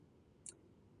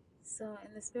So,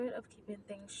 in the spirit of keeping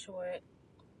things short,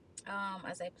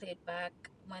 as I played back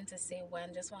when to say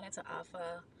when, just wanted to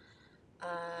offer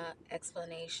a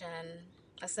explanation,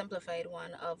 a simplified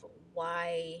one of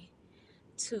why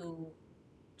to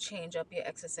change up your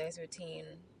exercise routine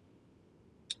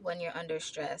when you're under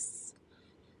stress.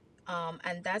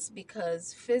 And that's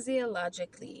because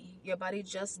physiologically, your body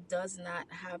just does not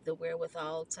have the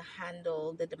wherewithal to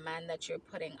handle the demand that you're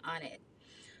putting on it.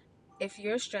 If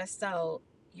you're stressed out,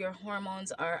 your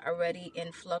hormones are already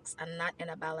in flux and not in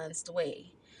a balanced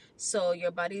way. So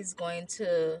your body's going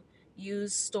to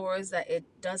use stores that it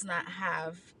does not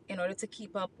have in order to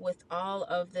keep up with all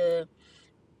of the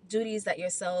duties that your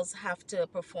cells have to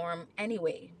perform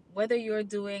anyway. Whether you're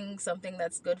doing something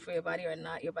that's good for your body or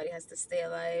not, your body has to stay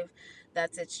alive.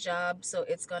 That's its job. So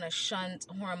it's going to shunt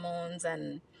hormones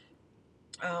and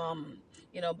um,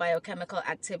 biochemical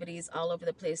activities all over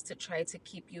the place to try to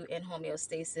keep you in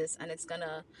homeostasis, and it's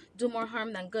gonna do more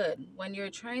harm than good. When you're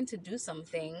trying to do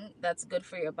something that's good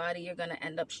for your body, you're gonna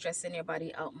end up stressing your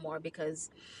body out more because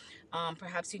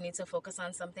perhaps you need to focus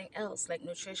on something else like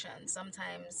nutrition.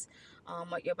 Sometimes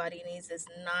what your body needs is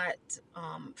not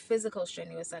physical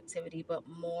strenuous activity, but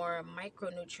more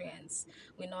micronutrients.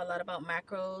 We know a lot about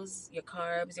macros, your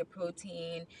carbs, your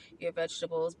protein, your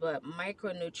vegetables, but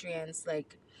micronutrients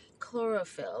like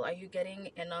chlorophyll. Are you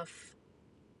getting enough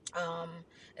um,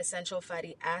 essential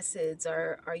fatty acids?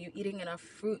 Or are you eating enough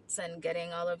fruits and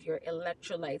getting all of your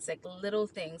electrolytes? Like little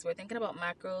things. We're thinking about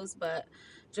macros, but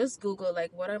just Google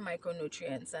like what are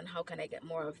micronutrients and how can I get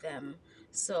more of them?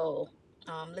 So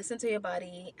listen to your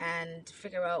body and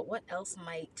figure out what else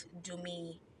might do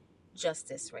me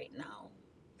justice right now.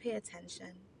 Pay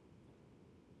attention.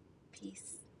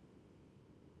 Peace.